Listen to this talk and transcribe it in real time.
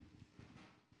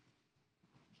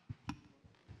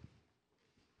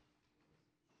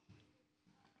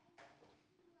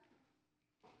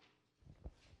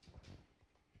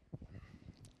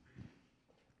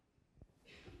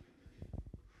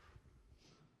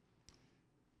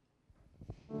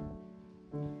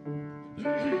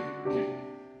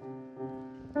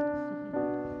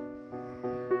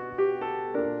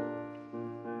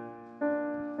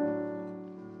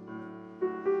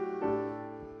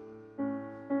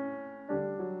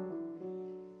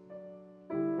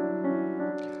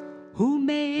Who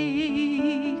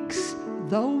makes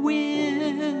the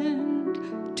wind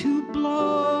to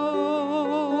blow?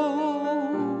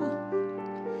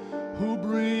 Who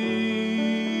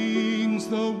brings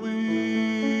the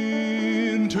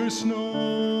winter snow?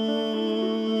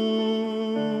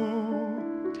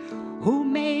 Who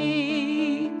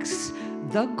makes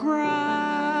the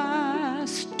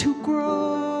grass to grow?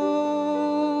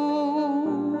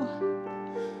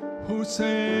 Who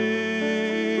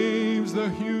saves the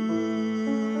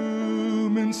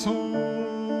human soul?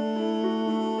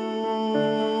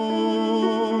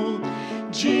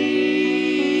 Jesus,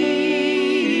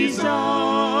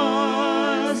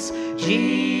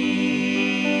 Jesus,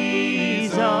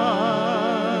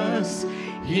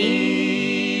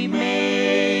 He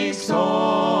makes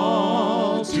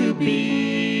all to be.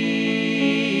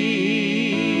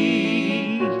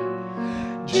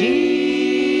 Jesus,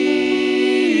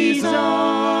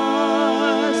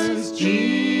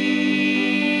 Jesus,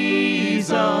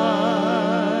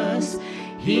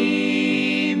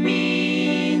 He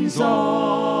means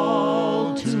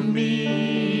all to me.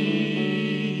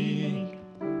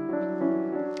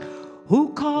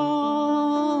 Who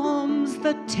calms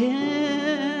the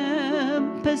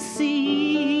tempest sea?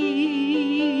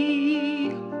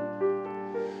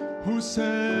 Who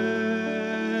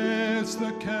sets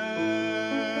the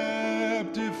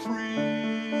captive free?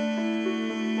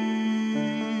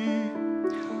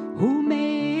 Who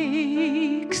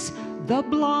makes the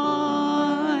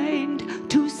blind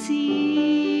to see?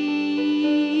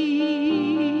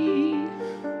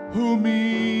 Who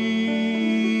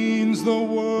means the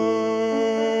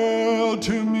world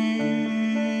to me?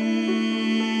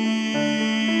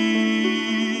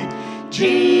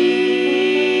 Jesus,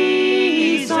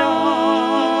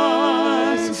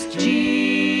 Jesus,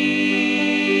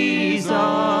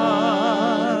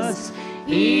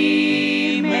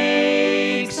 He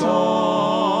makes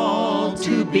all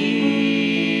to be.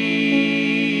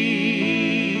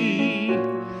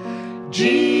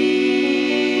 Jesus,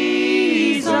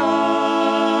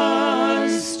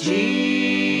 Jesus,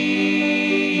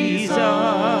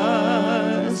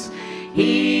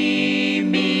 He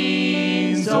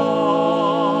means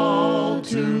all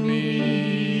to me.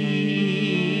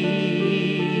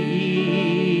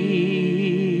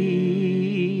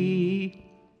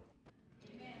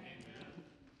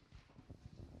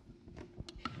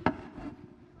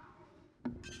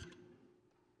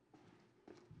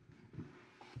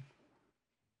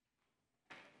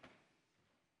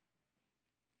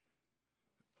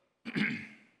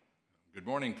 Good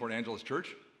morning, Port Angeles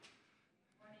Church.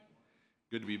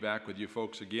 Good to be back with you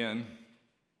folks again. I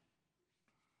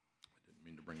didn't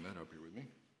mean to bring that up here with me.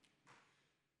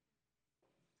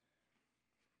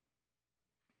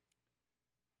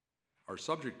 Our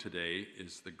subject today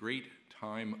is the great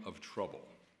time of trouble.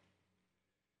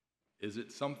 Is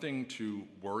it something to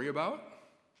worry about,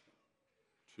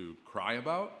 to cry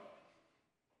about,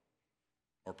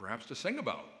 or perhaps to sing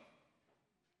about?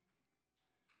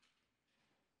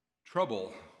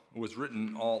 Trouble was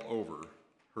written all over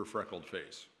her freckled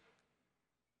face.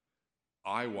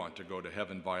 I want to go to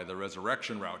heaven via the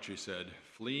resurrection route, she said.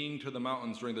 Fleeing to the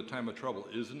mountains during the time of trouble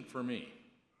isn't for me.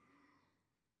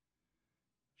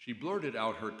 She blurted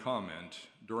out her comment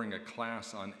during a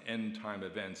class on end-time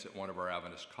events at one of our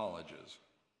Adventist colleges.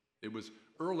 It was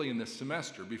early in the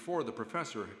semester, before the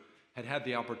professor had had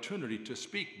the opportunity to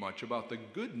speak much about the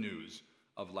good news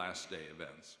of last-day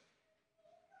events.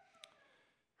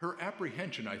 Her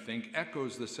apprehension, I think,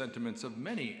 echoes the sentiments of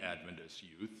many Adventist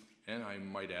youth, and I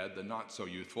might add the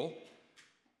not-so-youthful,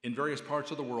 in various parts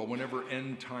of the world whenever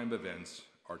end-time events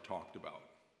are talked about.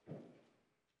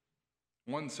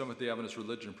 One Seventh-day Adventist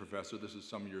religion professor, this is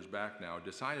some years back now,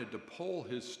 decided to poll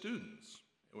his students,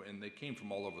 and they came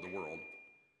from all over the world,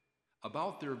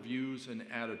 about their views and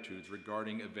attitudes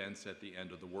regarding events at the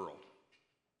end of the world.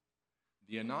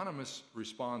 The anonymous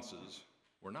responses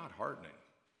were not heartening.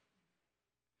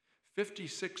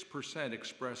 56%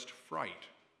 expressed fright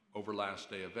over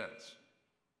last-day events.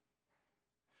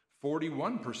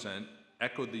 41%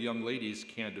 echoed the young lady's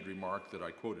candid remark that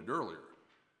I quoted earlier.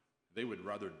 They would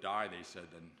rather die, they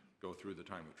said, than go through the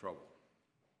time of trouble.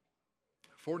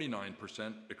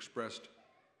 49% expressed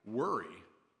worry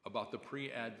about the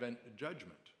pre-Advent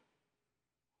judgment.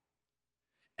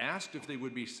 Asked if they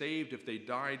would be saved if they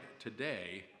died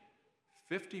today,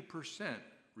 50%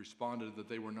 responded that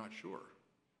they were not sure.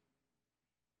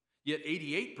 Yet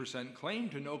 88% claim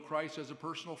to know Christ as a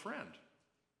personal friend.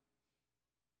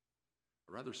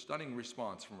 A rather stunning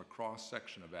response from a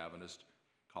cross-section of Adventist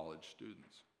college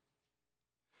students.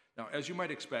 Now, as you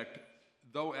might expect,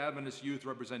 though Adventist youth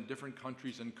represent different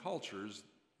countries and cultures,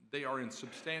 they are in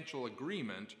substantial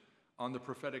agreement on the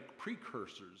prophetic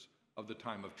precursors of the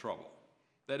time of trouble.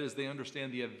 That is, they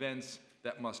understand the events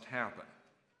that must happen.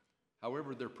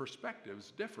 However, their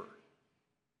perspectives differ.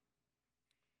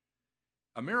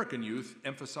 American youth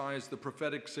emphasize the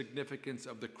prophetic significance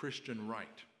of the Christian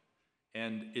right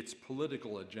and its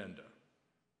political agenda,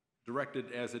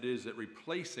 directed as it is at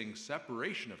replacing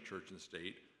separation of church and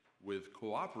state with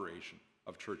cooperation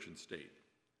of church and state.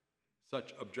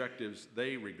 Such objectives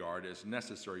they regard as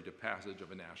necessary to passage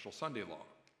of a national Sunday law.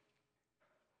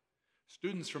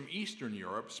 Students from Eastern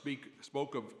Europe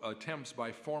spoke of attempts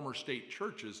by former state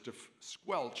churches to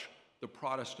squelch the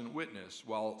Protestant witness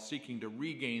while seeking to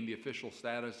regain the official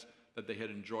status that they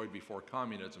had enjoyed before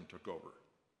communism took over.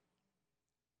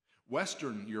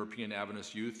 Western European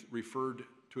Adventist youth referred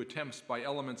to attempts by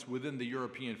elements within the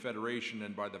European Federation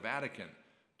and by the Vatican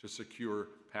to secure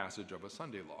passage of a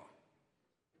Sunday law.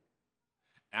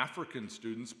 African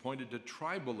students pointed to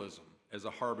tribalism as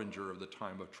a harbinger of the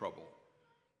time of trouble,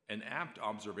 an apt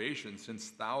observation since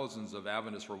thousands of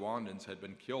Adventist Rwandans had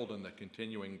been killed in the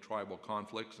continuing tribal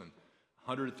conflicts, and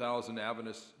 100,000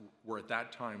 Adventists were at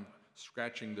that time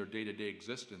scratching their day-to-day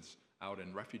existence out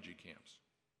in refugee camps.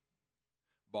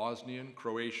 Bosnian,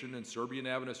 Croatian, and Serbian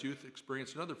Adventist youth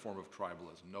experienced another form of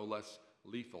tribalism, no less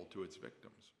lethal to its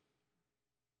victims.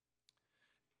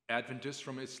 Adventists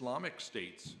from Islamic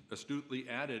states astutely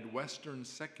added Western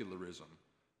secularism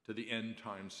to the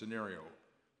end-time scenario,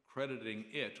 crediting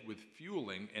it with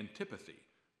fueling antipathy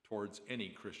towards any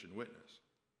Christian witness.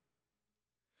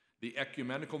 The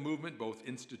ecumenical movement, both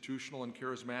institutional and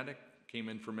charismatic, came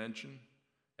in for mention,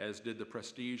 as did the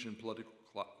prestige and political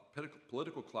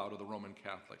clout of the Roman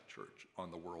Catholic Church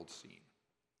on the world scene.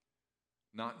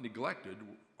 Not neglected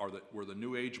were the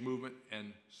New Age movement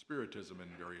and Spiritism in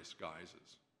various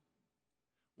guises.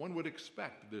 One would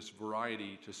expect this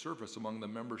variety to surface among the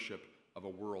membership of a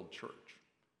world church,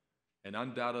 and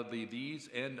undoubtedly these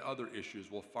and other issues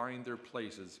will find their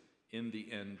places in the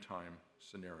end-time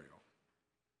scenario.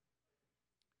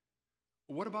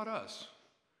 What about us?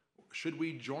 Should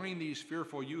we join these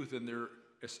fearful youth in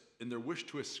their wish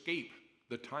to escape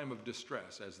the time of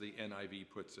distress, as the NIV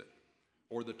puts it,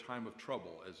 or the time of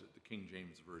trouble, as the King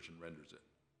James Version renders it?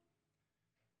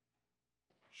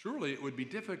 Surely it would be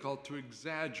difficult to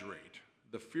exaggerate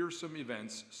the fearsome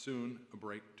events soon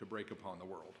to break upon the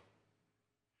world.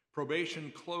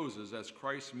 Probation closes as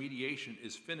Christ's mediation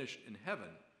is finished in heaven,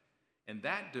 and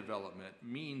that development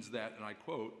means that, and I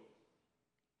quote,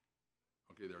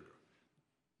 okay, there we go.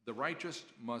 The righteous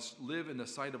must live in the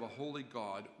sight of a holy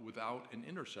God without an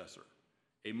intercessor,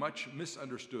 a much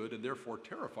misunderstood and therefore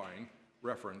terrifying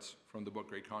reference from the book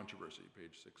Great Controversy,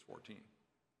 page 614.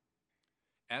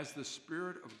 As the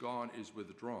Spirit of God is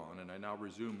withdrawn, and I now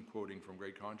resume quoting from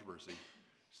Great Controversy,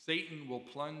 Satan will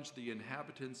plunge the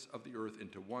inhabitants of the earth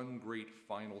into one great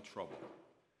final trouble.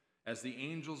 As the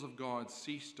angels of God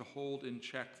cease to hold in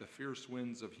check the fierce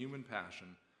winds of human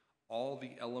passion, all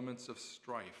the elements of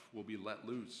strife will be let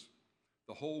loose.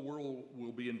 The whole world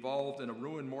will be involved in a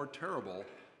ruin more terrible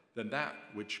than that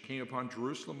which came upon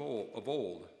Jerusalem of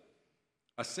old.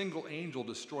 A single angel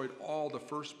destroyed all the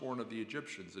firstborn of the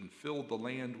Egyptians and filled the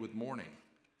land with mourning.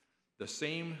 The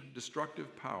same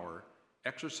destructive power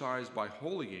exercised by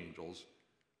holy angels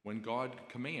when God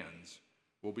commands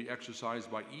will be exercised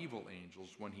by evil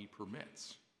angels when he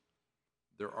permits.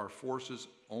 There are forces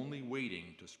only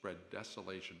waiting to spread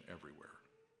desolation everywhere.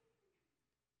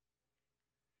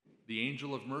 The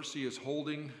angel of mercy is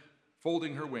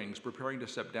folding her wings, preparing to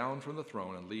step down from the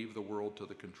throne and leave the world to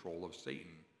the control of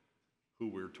Satan, who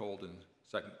we're told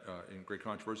in Great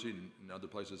Controversy and in other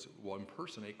places will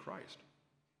impersonate Christ.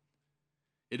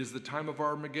 It is the time of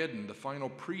Armageddon, the final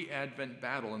pre-Advent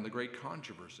battle in the Great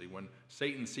Controversy, when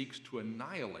Satan seeks to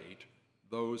annihilate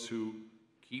those who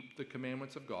keep the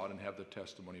commandments of God and have the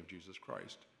testimony of Jesus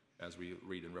Christ, as we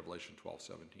read in Revelation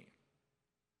 12:17.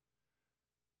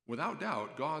 Without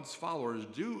doubt, God's followers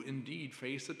do indeed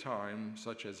face a time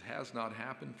such as has not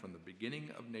happened from the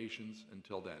beginning of nations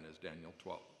until then, as Daniel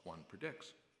 12:1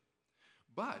 predicts.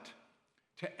 But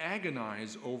to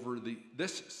agonize over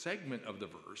this segment of the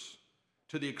verse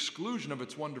to the exclusion of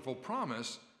its wonderful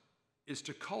promise is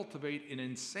to cultivate an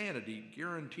insanity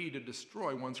guaranteed to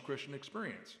destroy one's Christian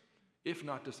experience, if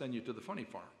not to send you to the funny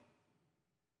farm.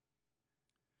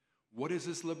 What is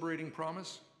this liberating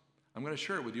promise? I'm going to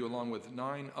share it with you along with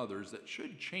 9 others that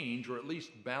should change or at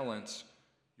least balance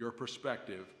your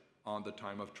perspective on the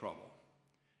time of trouble.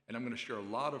 And I'm going to share a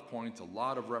lot of points, a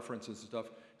lot of references and stuff,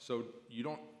 so you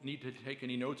don't need to take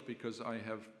any notes because I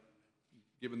have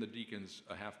given the deacons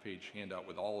a half-page handout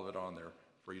with all of it on there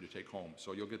for you to take home.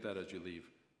 So you'll get that as you leave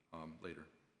later.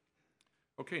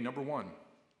 Okay, number one,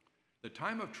 the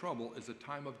time of trouble is a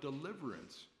time of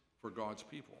deliverance for God's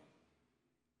people.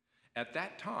 At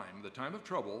that time, the time of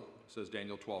trouble, says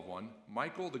Daniel 12:1,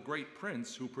 Michael, the great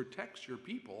prince who protects your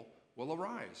people, will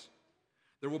arise.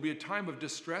 There will be a time of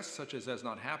distress such as has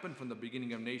not happened from the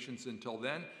beginning of nations until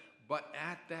then, but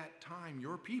at that time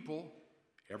your people,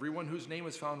 everyone whose name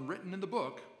is found written in the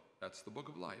book, that's the book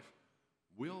of life,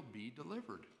 will be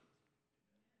delivered.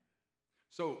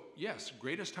 So, yes,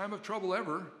 greatest time of trouble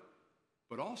ever,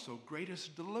 but also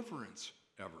greatest deliverance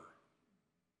ever.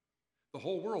 The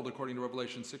whole world, according to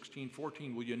Revelation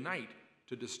 16:14, will unite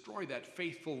to destroy that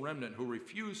faithful remnant who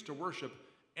refuse to worship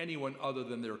anyone other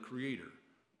than their Creator,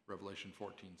 Revelation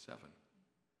 14:7.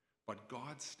 But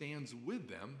God stands with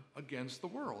them against the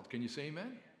world. Can you say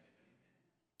amen?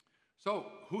 So,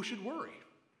 who should worry?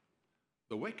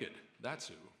 The wicked, that's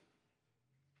who.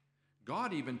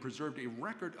 God even preserved a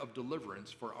record of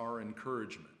deliverance for our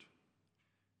encouragement.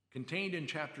 Contained in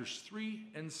chapters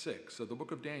 3 and 6 of the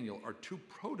book of Daniel are two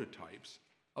prototypes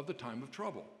of the time of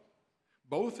trouble,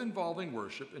 both involving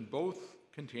worship and both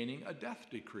containing a death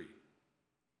decree.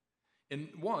 In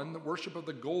one, the worship of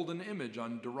the golden image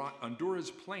on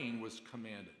Dura's plain was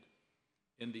commanded.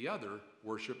 In the other,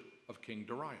 worship of King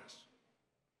Darius.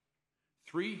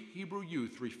 3 Hebrew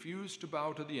youth refused to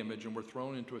bow to the image and were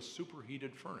thrown into a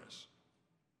superheated furnace.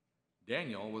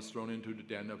 Daniel was thrown into the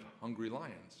den of hungry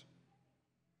lions.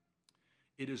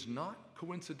 It is not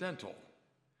coincidental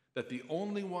that the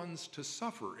only ones to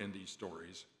suffer in these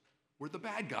stories were the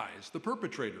bad guys, the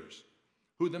perpetrators,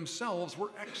 who themselves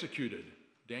were executed.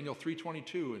 Daniel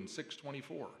 3:22 and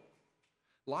 6:24.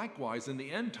 Likewise, in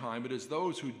the end time, it is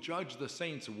those who judge the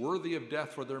saints worthy of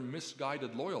death for their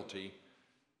misguided loyalty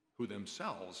who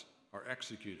themselves are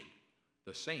executed.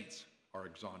 The saints are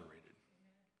exonerated.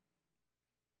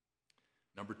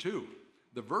 Number 2,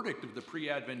 the verdict of the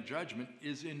pre-Advent judgment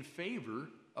is in favor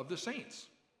of the saints.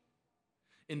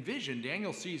 In vision,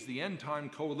 Daniel sees the end-time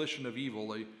coalition of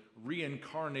evil, a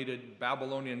reincarnated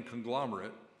Babylonian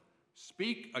conglomerate,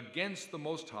 speak against the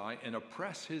Most High and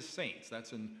oppress his saints.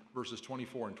 That's in verses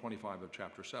 24 and 25 of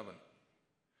chapter 7.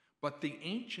 But the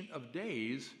Ancient of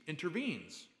Days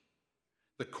intervenes.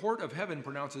 The court of heaven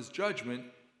pronounces judgment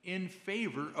in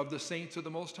favor of the saints of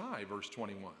the Most High, verse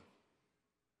 21.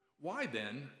 Why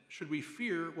then should we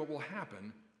fear what will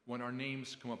happen when our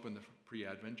names come up in the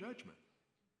pre-Advent judgment?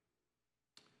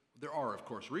 There are, of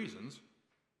course, reasons.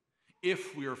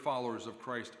 If we are followers of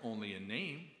Christ only in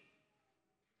name,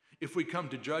 if we come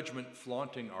to judgment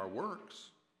flaunting our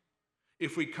works,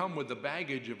 if we come with the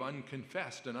baggage of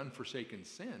unconfessed and unforsaken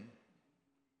sin,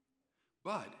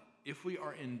 but if we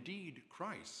are indeed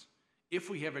Christ's, if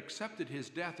we have accepted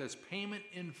his death as payment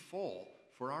in full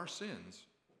for our sins,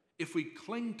 if we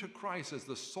cling to Christ as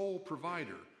the sole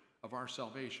provider of our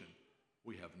salvation,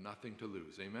 we have nothing to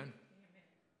lose. Amen? Amen.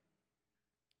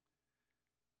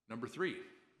 Number 3,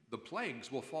 the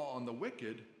plagues will fall on the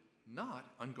wicked,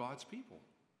 not on God's people.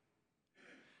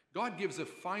 God gives a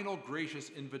final gracious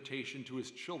invitation to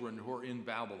his children who are in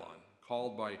Babylon,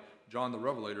 called by John the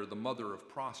Revelator the mother of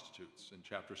prostitutes in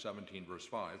chapter 17, verse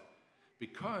 5,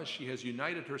 because she has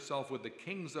united herself with the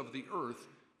kings of the earth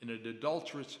in an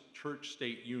adulterous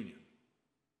church-state union.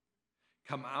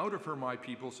 Come out of her, my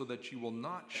people, so that you will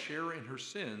not share in her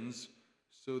sins,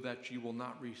 so that you will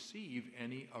not receive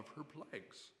any of her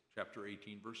plagues. Chapter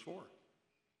 18, verse 4.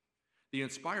 The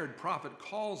inspired prophet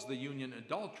calls the union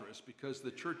adulterous because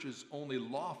the church's only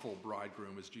lawful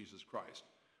bridegroom is Jesus Christ.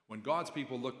 When God's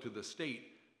people look to the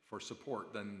state for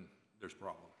support, then there's a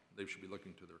problem. They should be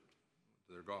looking to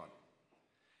their God.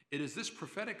 It is this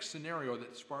prophetic scenario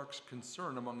that sparks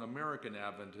concern among American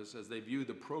Adventists as they view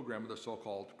the program of the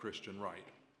so-called Christian right,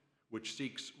 which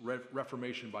seeks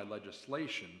reformation by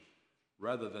legislation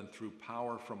rather than through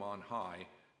power from on high,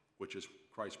 which is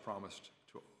Christ promised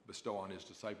to bestow on his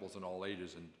disciples in all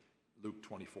ages in Luke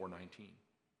 24:19.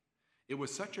 It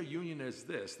was such a union as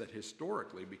this that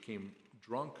historically became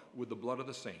drunk with the blood of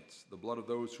the saints, the blood of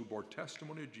those who bore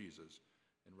testimony of Jesus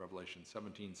in Revelation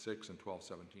 17:6 and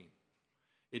 12:17.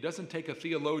 It doesn't take a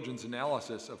theologian's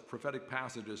analysis of prophetic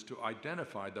passages to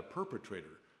identify the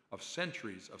perpetrator of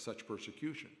centuries of such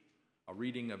persecution. A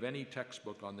reading of any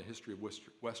textbook on the history of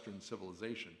Western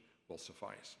civilization will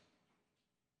suffice.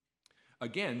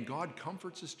 Again, God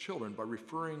comforts his children by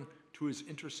referring to his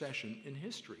intercession in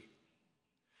history.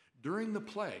 During the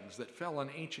plagues that fell on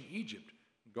ancient Egypt,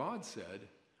 God said,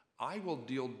 I will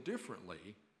deal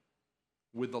differently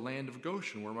with the land of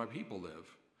Goshen where my people live.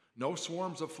 No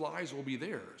swarms of flies will be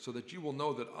there, so that you will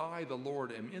know that I, the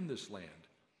Lord, am in this land.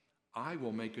 I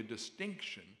will make a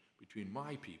distinction between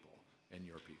my people and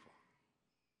your people.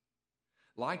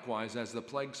 Likewise, as the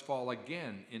plagues fall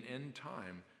again in end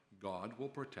time, God will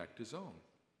protect his own.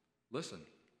 Listen,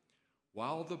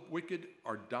 while the wicked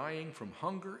are dying from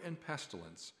hunger and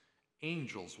pestilence,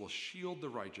 angels will shield the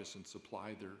righteous and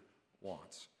supply their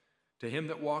wants. To him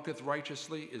that walketh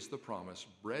righteously is the promise,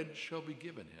 bread shall be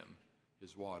given him,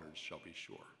 his waters shall be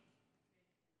sure.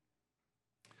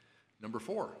 Number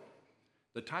 4,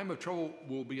 the time of trouble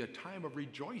will be a time of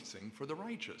rejoicing for the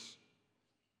righteous.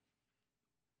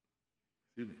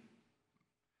 Excuse me.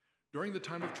 During the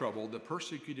time of trouble, the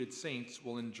persecuted saints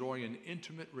will enjoy an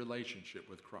intimate relationship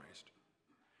with Christ.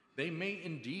 They may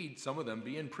indeed, some of them,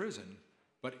 be in prison,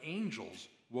 but angels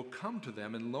will come to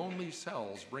them in lonely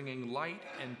cells, bringing light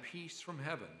and peace from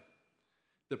heaven.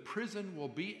 The prison will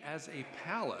be as a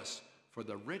palace, for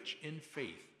the rich in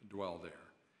faith dwell there.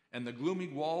 And the gloomy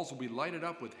walls will be lighted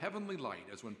up with heavenly light,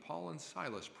 as when Paul and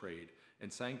Silas prayed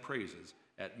and sang praises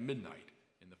at midnight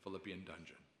in the Philippian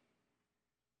dungeon.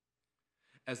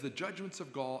 As the judgments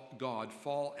of God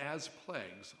fall as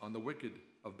plagues on the wicked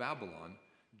of Babylon,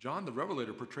 John the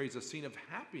Revelator portrays a scene of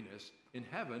happiness in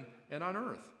heaven and on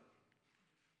earth.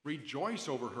 Rejoice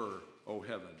over her, O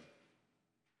heaven.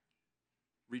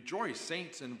 Rejoice,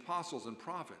 saints and apostles and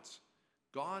prophets.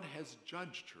 God has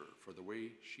judged her for the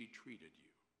way she treated you.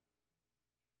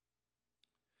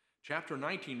 Chapter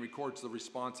 19 records the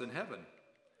response in heaven.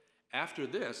 After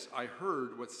this, I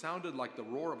heard what sounded like the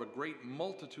roar of a great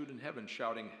multitude in heaven,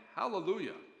 shouting,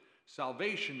 Hallelujah!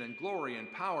 Salvation and glory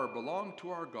and power belong to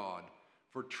our God,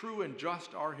 for true and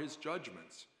just are his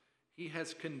judgments. He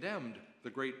has condemned the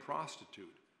great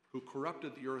prostitute, who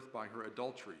corrupted the earth by her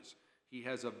adulteries. He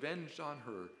has avenged on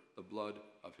her the blood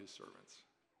of his servants.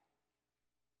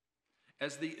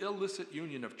 As the illicit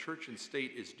union of church and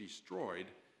state is destroyed,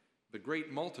 the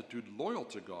great multitude loyal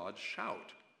to God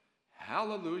shout,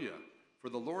 Hallelujah! For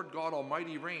the Lord God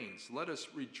Almighty reigns. Let us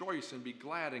rejoice and be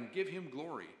glad and give him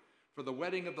glory. For the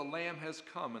wedding of the Lamb has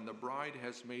come, and the bride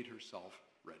has made herself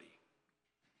ready.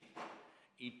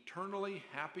 Eternally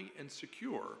happy and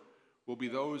secure will be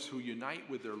those who unite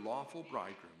with their lawful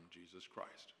bridegroom, Jesus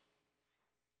Christ.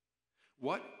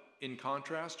 What, in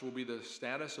contrast, will be the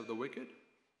status of the wicked?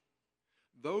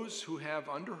 Those who have,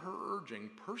 under her urging,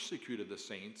 persecuted the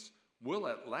saints will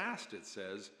at last, it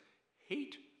says,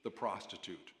 hate the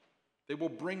prostitute. They will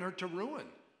bring her to ruin.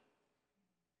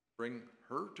 Bring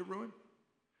her to ruin?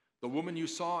 The woman you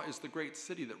saw is the great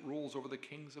city that rules over the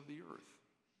kings of the earth.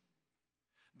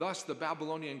 Thus, the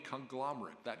Babylonian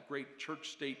conglomerate, that great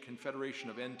church-state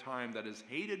confederation of end time that has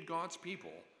hated God's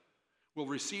people, will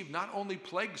receive not only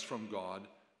plagues from God,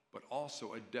 but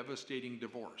also a devastating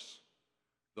divorce.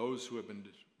 Those who have been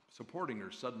supporting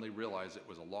her suddenly realize it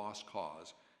was a lost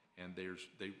cause, and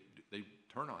they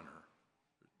turn on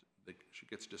her. She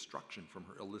gets destruction from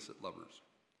her illicit lovers.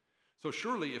 So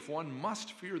surely, if one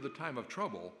must fear the time of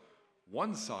trouble,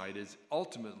 one side is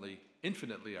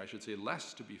infinitely,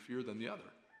 less to be feared than the other.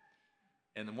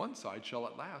 And the one side shall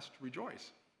at last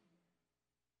rejoice.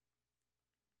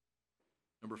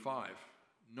 Number 5,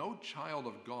 no child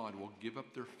of God will give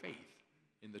up their faith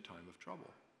in the time of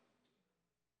trouble.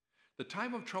 The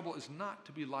time of trouble is not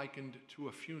to be likened to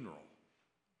a funeral.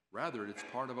 Rather, it's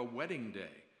part of a wedding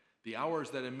day, the hours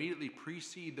that immediately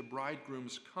precede the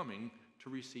bridegroom's coming to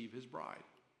receive his bride.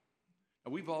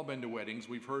 Now, we've all been to weddings.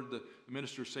 We've heard the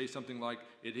minister say something like,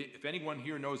 if anyone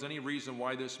here knows any reason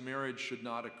why this marriage should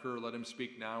not occur, let him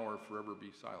speak now or forever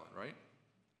be silent, right?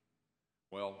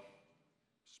 Well,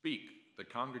 speak, the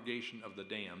congregation of the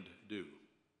damned do.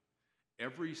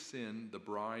 Every sin the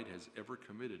bride has ever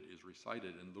committed is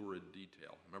recited in lurid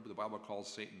detail. Remember, the Bible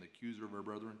calls Satan the accuser of her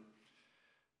brethren?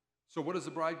 So what does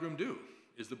the bridegroom do?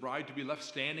 Is the bride to be left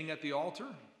standing at the altar?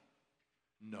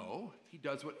 No, he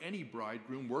does what any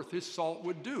bridegroom worth his salt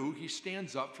would do. He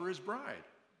stands up for his bride.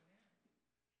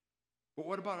 But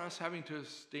what about us having to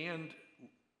stand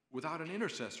without an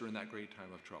intercessor in that great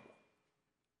time of trouble?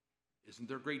 Isn't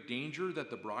there great danger that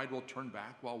the bride will turn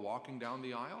back while walking down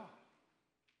the aisle?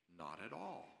 Not at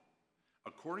all.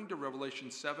 According to Revelation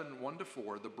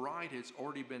 7:1-4, the bride has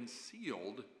already been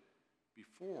sealed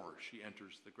before she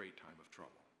enters the great time of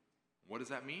trouble. What does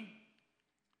that mean?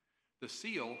 The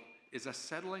seal is a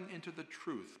settling into the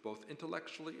truth, both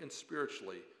intellectually and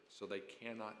spiritually, so they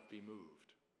cannot be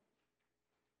moved.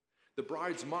 The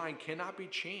bride's mind cannot be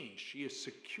changed. She is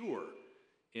secure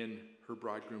in her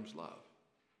bridegroom's love.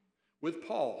 With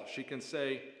Paul, she can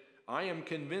say, I am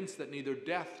convinced that neither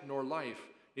death nor life,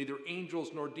 neither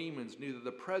angels nor demons, neither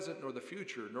the present nor the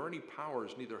future, nor any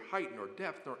powers, neither height nor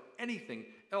depth, nor anything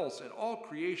else in all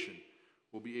creation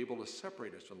will be able to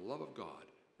separate us from the love of God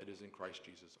that is in Christ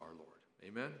Jesus our Lord.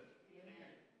 Amen? Amen.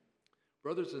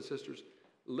 Brothers and sisters,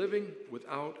 living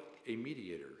without a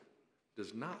mediator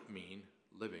does not mean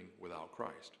living without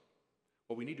Christ.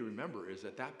 What we need to remember is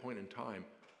at that point in time,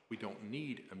 we don't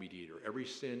need a mediator. Every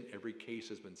sin, every case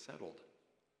has been settled.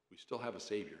 We still have a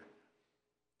Savior.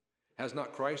 Has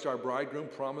not Christ, our bridegroom,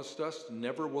 promised us,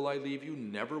 never will I leave you,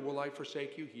 never will I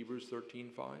forsake you, Hebrews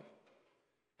 13:5?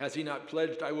 Has he not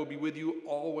pledged, I will be with you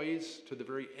always to the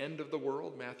very end of the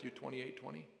world, Matthew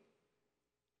 28:20?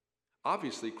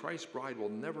 Obviously, Christ's bride will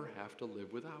never have to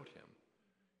live without him.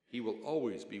 He will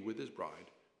always be with his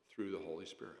bride through the Holy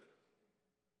Spirit.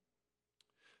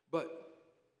 But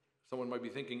someone might be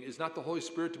thinking, is not the Holy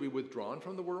Spirit to be withdrawn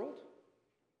from the world?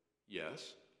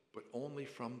 Yes, but only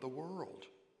from the world.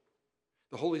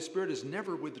 The Holy Spirit is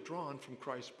never withdrawn from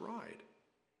Christ's bride.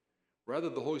 Rather,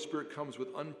 the Holy Spirit comes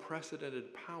with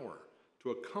unprecedented power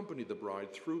to accompany the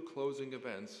bride through closing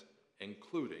events,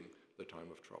 including the time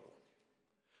of trouble.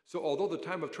 So although the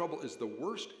time of trouble is the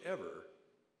worst ever,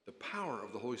 the power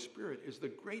of the Holy Spirit is the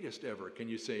greatest ever. Can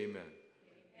you say amen?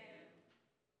 Amen.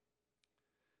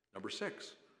 Number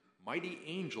 6, mighty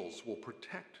angels will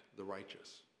protect the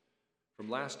righteous. From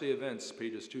Last Day Events,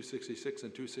 pages 266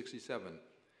 and 267,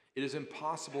 it is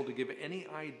impossible to give any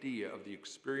idea of the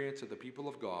experience of the people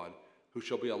of God who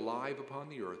shall be alive upon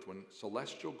the earth when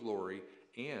celestial glory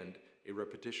and a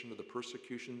repetition of the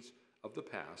persecutions of the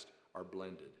past are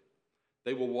blended.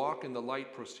 They will walk in the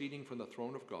light proceeding from the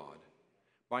throne of God.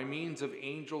 By means of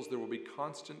angels, there will be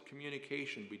constant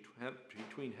communication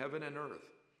between heaven and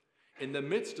earth. In the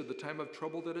midst of the time of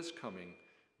trouble that is coming,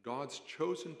 God's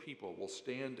chosen people will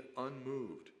stand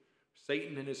unmoved.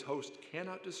 Satan and his host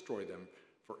cannot destroy them,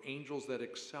 for angels that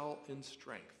excel in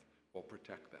strength will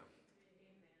protect them.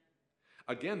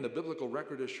 Amen. Again, the biblical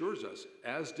record assures us,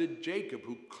 as did Jacob,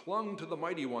 who clung to the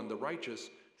mighty one, the righteous,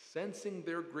 sensing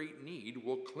their great need,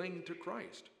 will cling to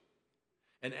Christ.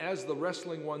 And as the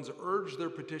wrestling ones urge their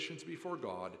petitions before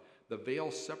God, the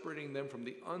veil separating them from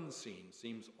the unseen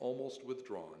seems almost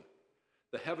withdrawn.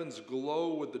 The heavens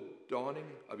glow with the dawning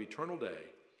of eternal day,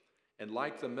 and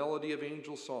like the melody of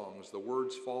angel songs, the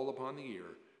words fall upon the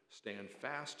ear, stand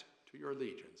fast to your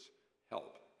allegiance,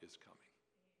 help is coming.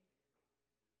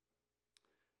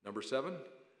 Number 7,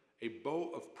 a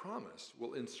bow of promise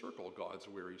will encircle God's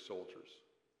weary soldiers.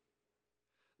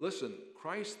 Listen,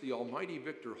 Christ, the almighty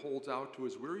victor, holds out to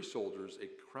his weary soldiers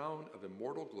a crown of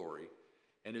immortal glory,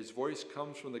 and his voice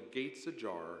comes from the gates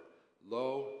ajar,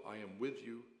 "Lo, I am with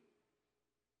you.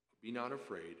 Be not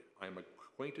afraid. I am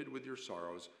acquainted with your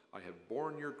sorrows. I have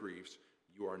borne your griefs.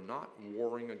 You are not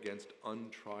warring against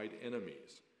untried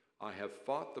enemies. I have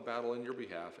fought the battle in your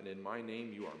behalf, and in my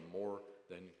name you are more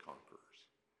than conquerors."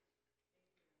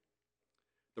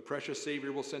 The precious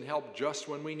Savior will send help just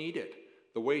when we need it.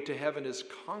 The way to heaven is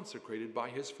consecrated by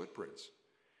his footprints.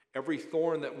 Every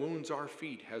thorn that wounds our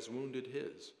feet has wounded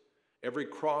his. Every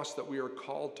cross that we are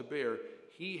called to bear,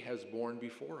 he has borne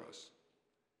before us.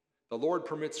 The Lord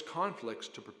permits conflicts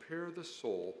to prepare the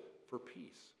soul for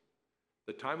peace.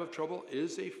 The time of trouble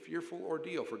is a fearful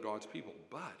ordeal for God's people,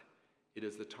 but it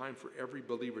is the time for every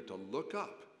believer to look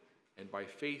up, and by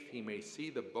faith he may see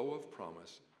the bow of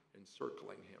promise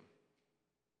encircling him.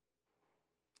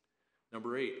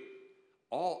 Number 8,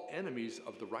 all enemies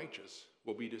of the righteous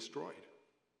will be destroyed.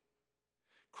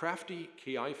 Crafty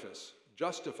Caiaphas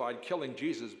justified killing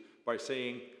Jesus by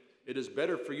saying, "It is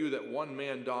better for you that one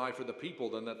man die for the people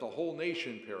than that the whole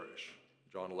nation perish,"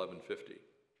 John 11:50.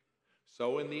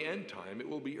 So in the end time it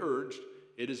will be urged,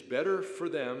 it is better for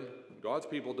them, God's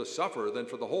people, to suffer than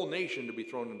for the whole nation to be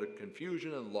thrown into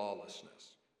confusion and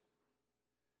lawlessness.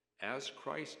 As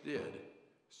Christ did,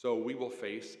 so we will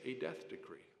face a death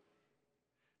decree.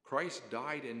 Christ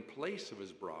died in place of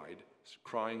his bride,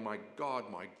 crying, my God,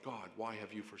 why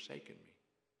have you forsaken me?"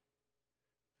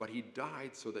 But he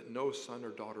died so that no son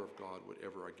or daughter of God would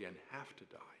ever again have to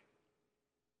die.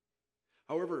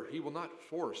 However, he will not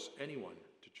force anyone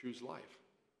to choose life.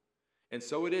 And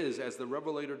so it is, as the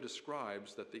Revelator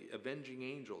describes, that the avenging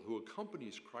angel who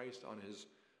accompanies Christ on his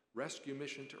rescue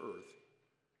mission to earth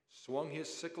swung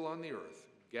his sickle on the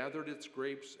earth, gathered its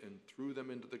grapes, and threw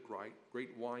them into the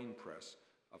great winepress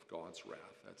of God's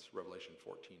wrath. That's Revelation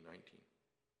 14:19.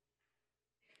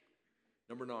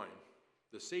 Number 9,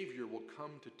 the Savior will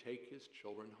come to take his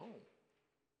children home.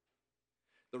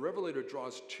 The Revelator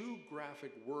draws 2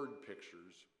 graphic word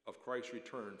pictures of Christ's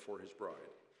return for his bride.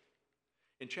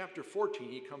 In chapter 14,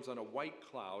 he comes on a white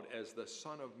cloud as the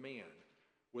Son of Man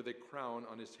with a crown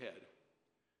on his head.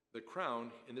 The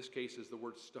crown, in this case, is the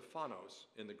word Stephanos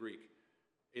in the Greek,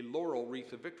 a laurel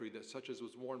wreath of victory that such as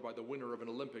was worn by the winner of an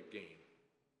Olympic game.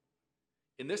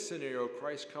 In this scenario,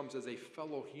 Christ comes as a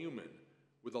fellow human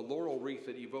with a laurel wreath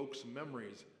that evokes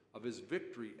memories of his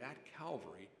victory at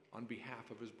Calvary on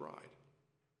behalf of his bride.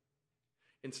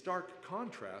 In stark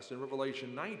contrast, in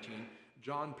Revelation 19,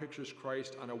 John pictures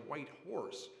Christ on a white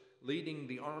horse leading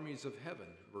the armies of heaven,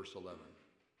 verse 11.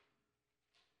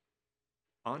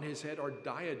 On his head are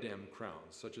diadem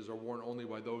crowns, such as are worn only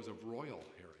by those of royal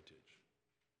heritage.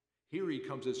 Here he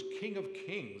comes as King of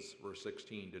Kings, verse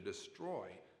 16, to destroy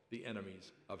the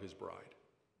enemies of his bride.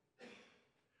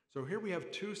 So here we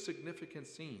have two significant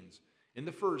scenes. In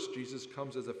the first, Jesus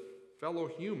comes as a fellow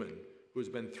human who has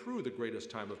been through the greatest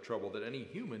time of trouble that any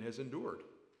human has endured.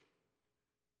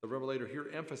 The Revelator here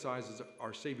emphasizes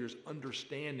our Savior's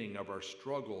understanding of our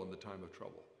struggle in the time of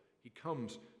trouble. He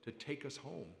comes to take us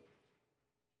home.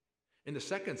 In the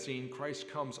second scene, Christ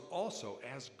comes also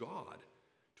as God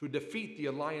to defeat the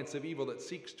alliance of evil that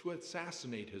seeks to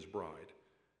assassinate his bride,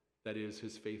 that is,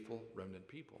 his faithful remnant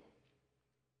people.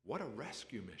 What a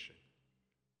rescue mission.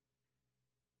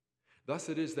 Thus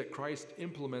it is that Christ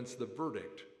implements the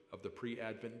verdict of the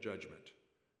pre-Advent judgment.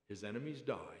 His enemies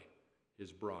die,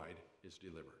 his bride is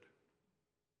delivered.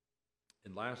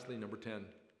 And lastly, number 10,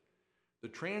 the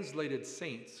translated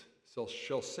saints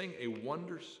shall sing a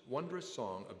wondrous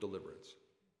song of deliverance.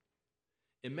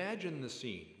 Imagine the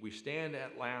scene. We stand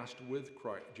at last with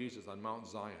Christ, Jesus on Mount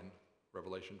Zion,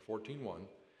 Revelation 14:1,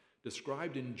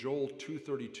 described in Joel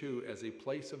 2:32 as a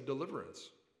place of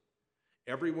deliverance.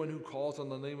 Everyone who calls on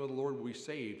the name of the Lord will be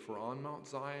saved, for on Mount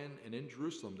Zion and in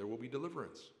Jerusalem there will be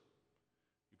deliverance.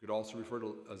 You could also refer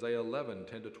to Isaiah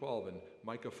 11:10-12 and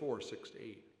Micah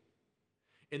 4:6-8.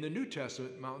 In the New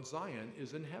Testament, Mount Zion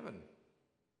is in heaven.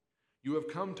 You have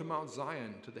come to Mount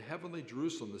Zion, to the heavenly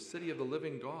Jerusalem, the city of the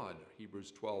living God,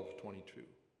 Hebrews 12:22.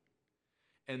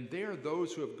 And there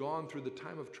those who have gone through the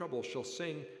time of trouble shall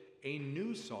sing a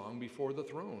new song before the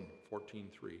throne,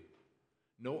 14:3.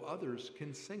 No others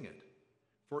can sing it,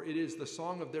 for it is the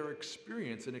song of their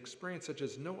experience, an experience such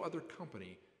as no other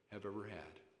company have ever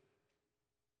had.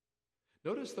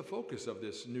 Notice the focus of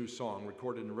this new song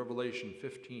recorded in Revelation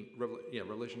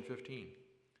 15.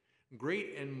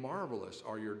 Great and marvelous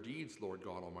are your deeds, Lord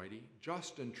God Almighty.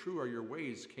 Just and true are your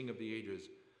ways, King of the ages.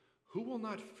 Who will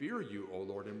not fear you, O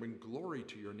Lord, and bring glory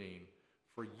to your name?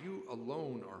 For you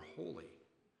alone are holy.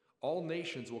 All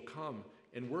nations will come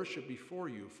and worship before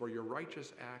you, for your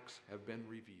righteous acts have been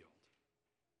revealed.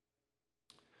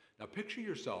 Now picture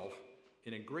yourself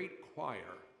in a great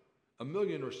choir,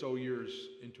 1,000,000 or so years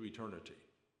into eternity.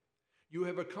 You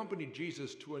have accompanied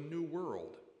Jesus to a new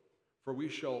world, for we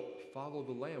shall follow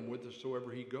the Lamb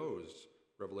whithersoever he goes,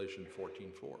 Revelation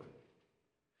 14:4.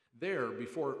 There,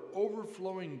 before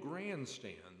overflowing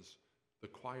grandstands, the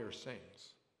choir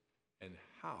sings, and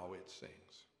how it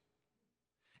sings.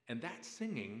 And that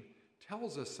singing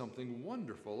tells us something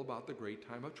wonderful about the great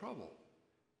time of trouble,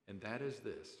 and that is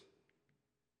this.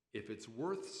 If it's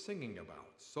worth singing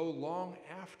about so long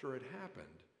after it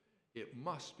happened, it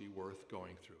must be worth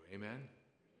going through. Amen?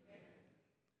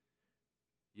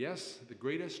 Yes, the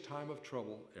greatest time of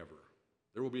trouble ever.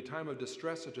 There will be a time of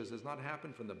distress such as has not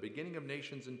happened from the beginning of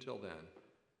nations until then.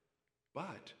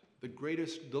 But the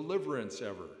greatest deliverance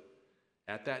ever.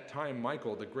 At that time,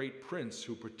 Michael, the great prince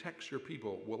who protects your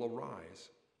people, will arise.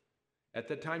 At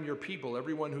that time, your people,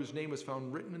 everyone whose name is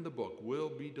found written in the book, will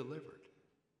be delivered.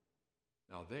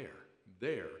 Now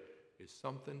there is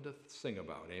something to sing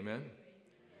about. Amen?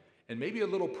 And maybe a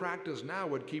little practice now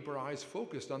would keep our eyes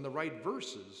focused on the right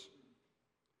verses.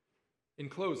 In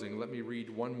closing, let me read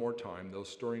one more time those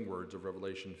stirring words of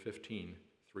Revelation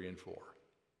 15:3-4.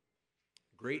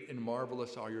 Great and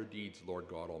marvelous are your deeds, Lord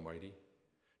God Almighty.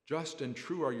 Just and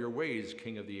true are your ways,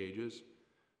 King of the ages.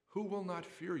 Who will not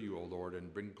fear you, O Lord,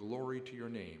 and bring glory to your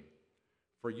name?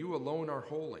 For you alone are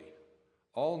holy.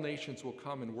 All nations will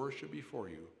come and worship before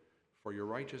you, for your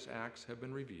righteous acts have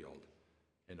been revealed.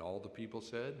 And all the people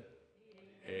said,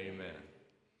 Amen.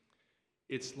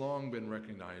 It's long been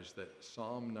recognized that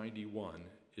Psalm 91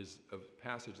 is a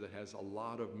passage that has a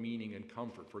lot of meaning and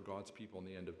comfort for God's people in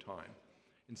the end of time.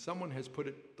 And someone has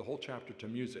put the whole chapter to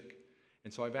music.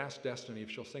 And so I've asked Destiny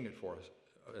if she'll sing it for us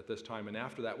at this time. And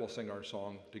after that, we'll sing our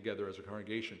song together as a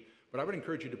congregation. But I would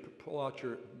encourage you to pull out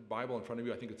your Bible in front of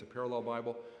you. I think it's a parallel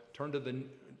Bible. Turn to the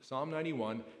Psalm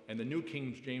 91, and the New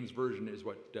King James Version is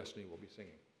what Destiny will be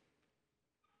singing.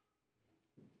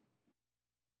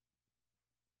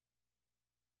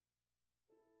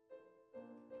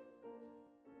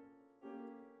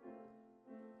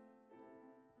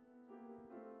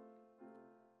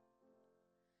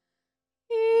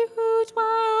 He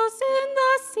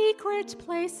secret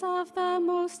place of the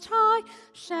Most High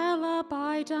shall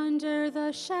abide under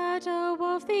the shadow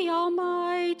of the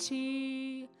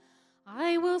Almighty.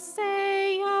 I will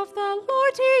say of the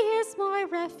Lord, He is my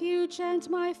refuge and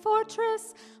my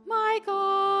fortress, my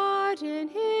God, in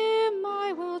Him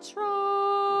I will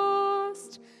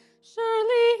trust.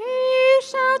 Surely He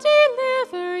shall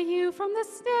deliver you from the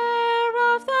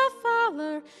snare of the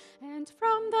fowler and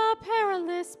from the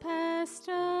perilous pestilence.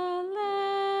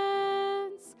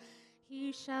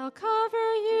 He shall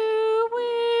cover you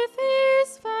with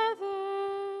His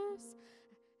feathers,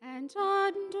 and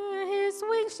under His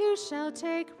wings you shall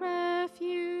take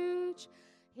refuge.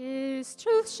 His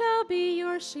truth shall be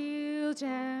your shield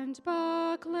and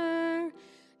buckler.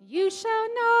 You shall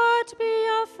not be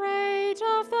afraid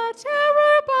of the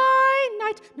terror by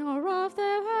night, nor of the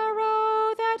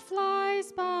arrow that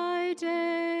flies by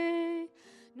day,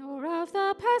 nor of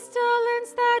the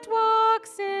pestilence that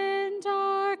walks in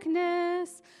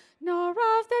darkness, nor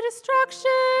of the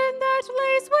destruction that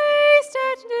lays waste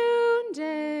at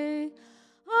noonday.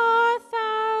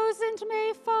 1,000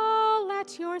 may fall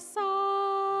at your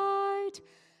side,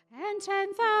 and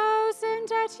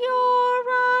 10,000 at your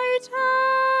right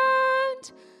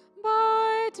hand,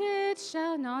 but it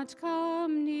shall not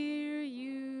come near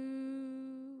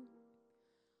you.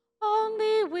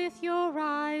 Only with your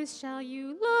eyes shall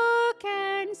you look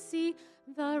and see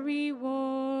the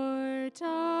reward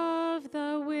of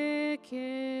the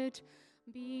wicked,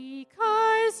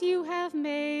 because you have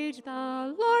made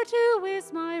the Lord, who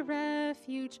is my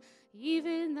refuge,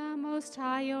 even the Most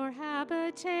High, your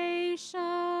habitation.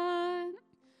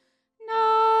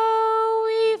 No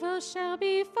evil shall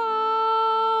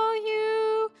befall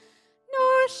you,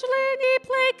 nor shall any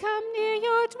plague come near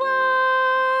your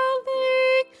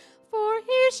dwelling, for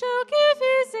He shall give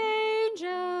His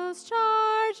angels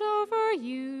charge over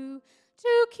you,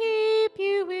 to keep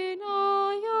you in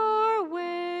all your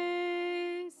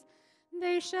ways.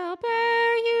 They shall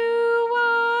bear you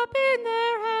up in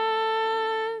their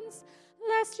hands,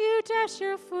 lest you dash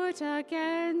your foot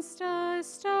against a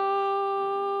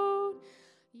stone.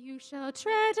 You shall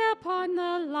tread upon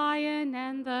the lion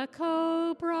and the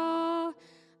cobra,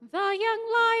 the young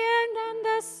lion and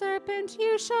the serpent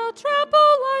you shall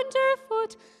trample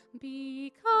underfoot,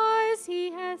 because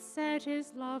He hath set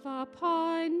His love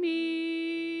upon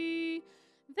me.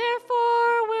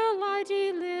 Therefore will I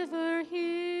deliver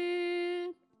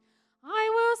him. I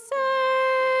will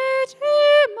set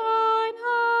him on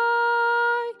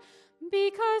high,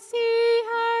 because he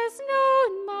has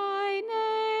known my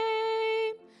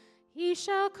name. He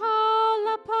shall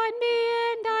call upon me,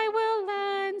 and I will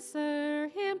answer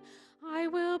him. I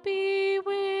will be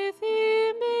with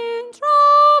him in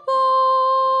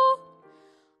trouble.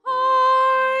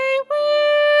 I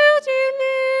will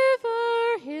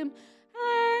deliver him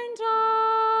and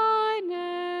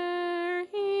honor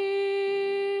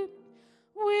him.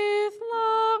 With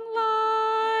long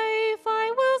life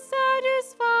I will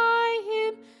satisfy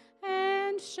him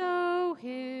and show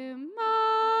him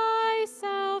my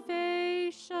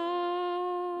salvation.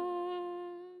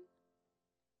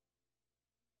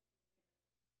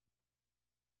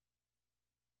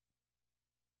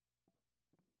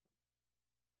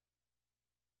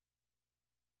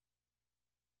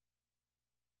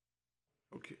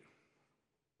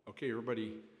 Okay,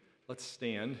 everybody, let's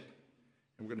stand.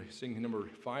 And we're going to sing number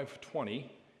 520,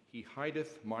 He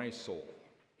Hideth My Soul.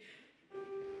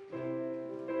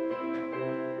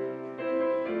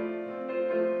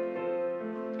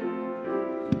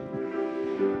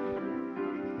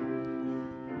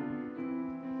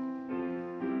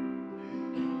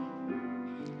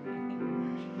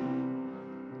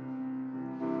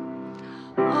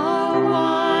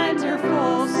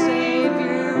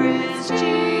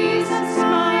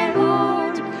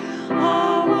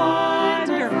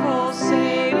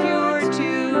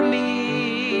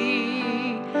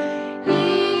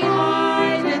 He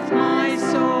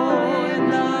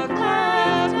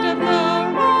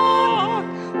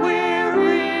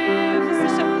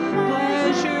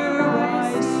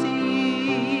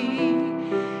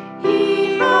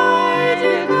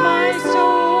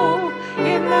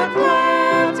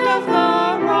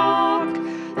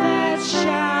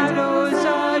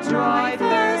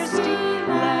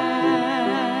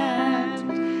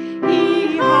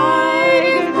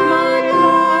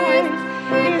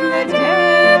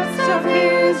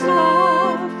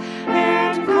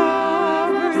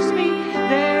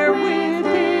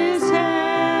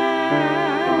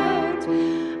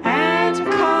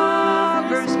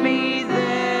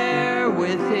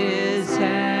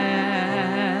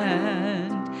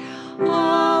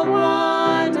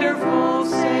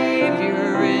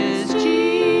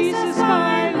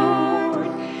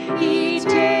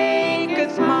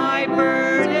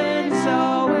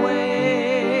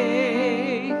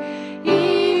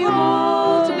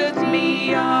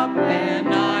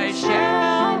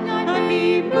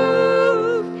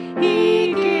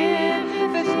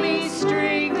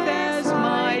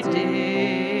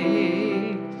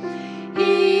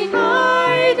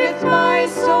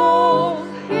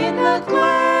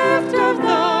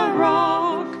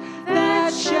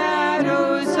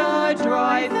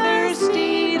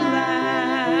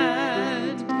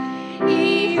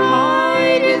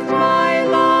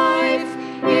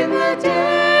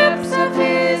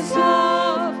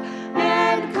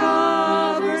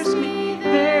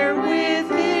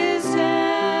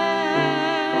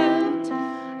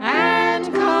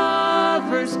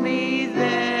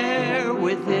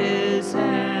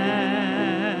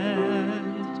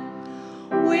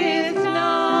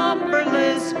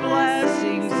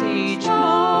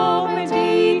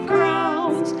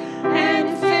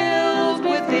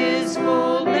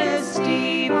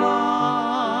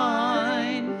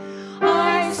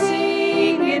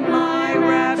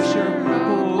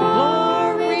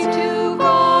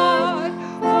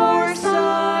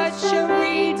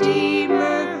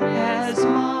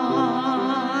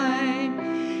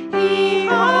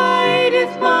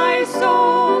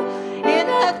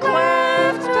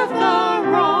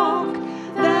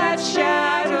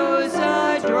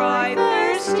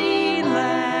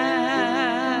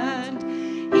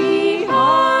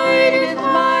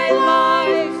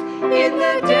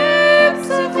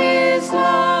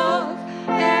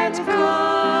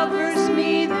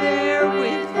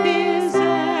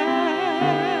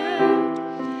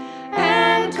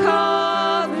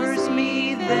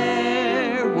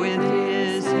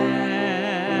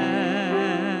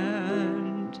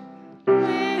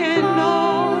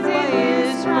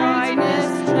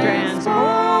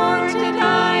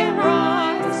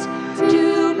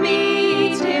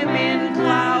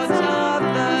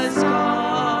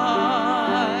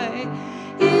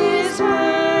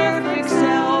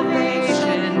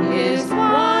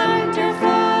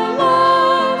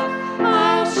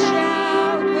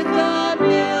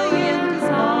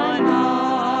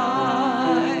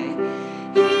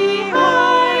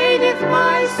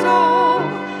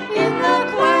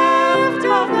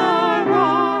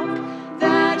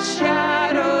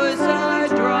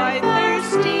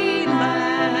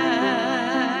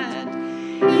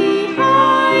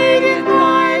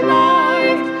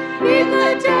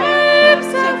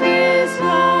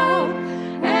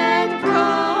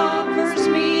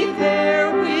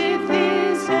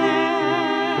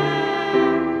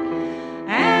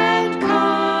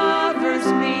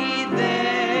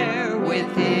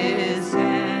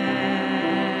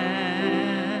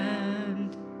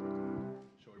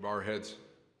our heads.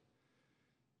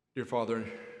 Dear Father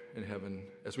in heaven,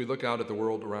 as we look out at the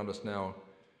world around us now,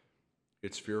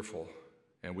 it's fearful,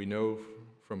 and we know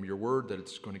from your word that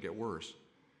it's going to get worse.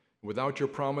 Without your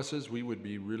promises, we would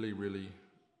be really, really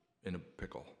in a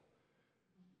pickle.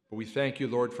 But we thank you,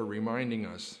 Lord, for reminding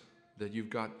us that you've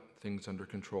got things under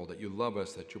control, that you love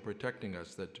us, that you're protecting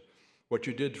us, that what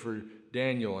you did for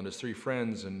Daniel and his 3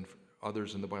 friends and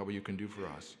others in the Bible you can do for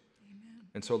us. Amen.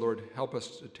 And so, Lord, help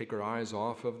us to take our eyes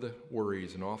off of the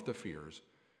worries and off the fears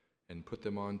and put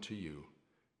them on to you.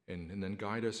 And then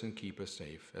guide us and keep us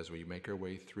safe as we make our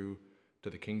way through to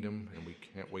the kingdom, and we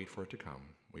can't wait for it to come.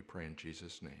 We pray in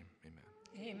Jesus' name.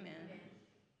 Amen. Amen.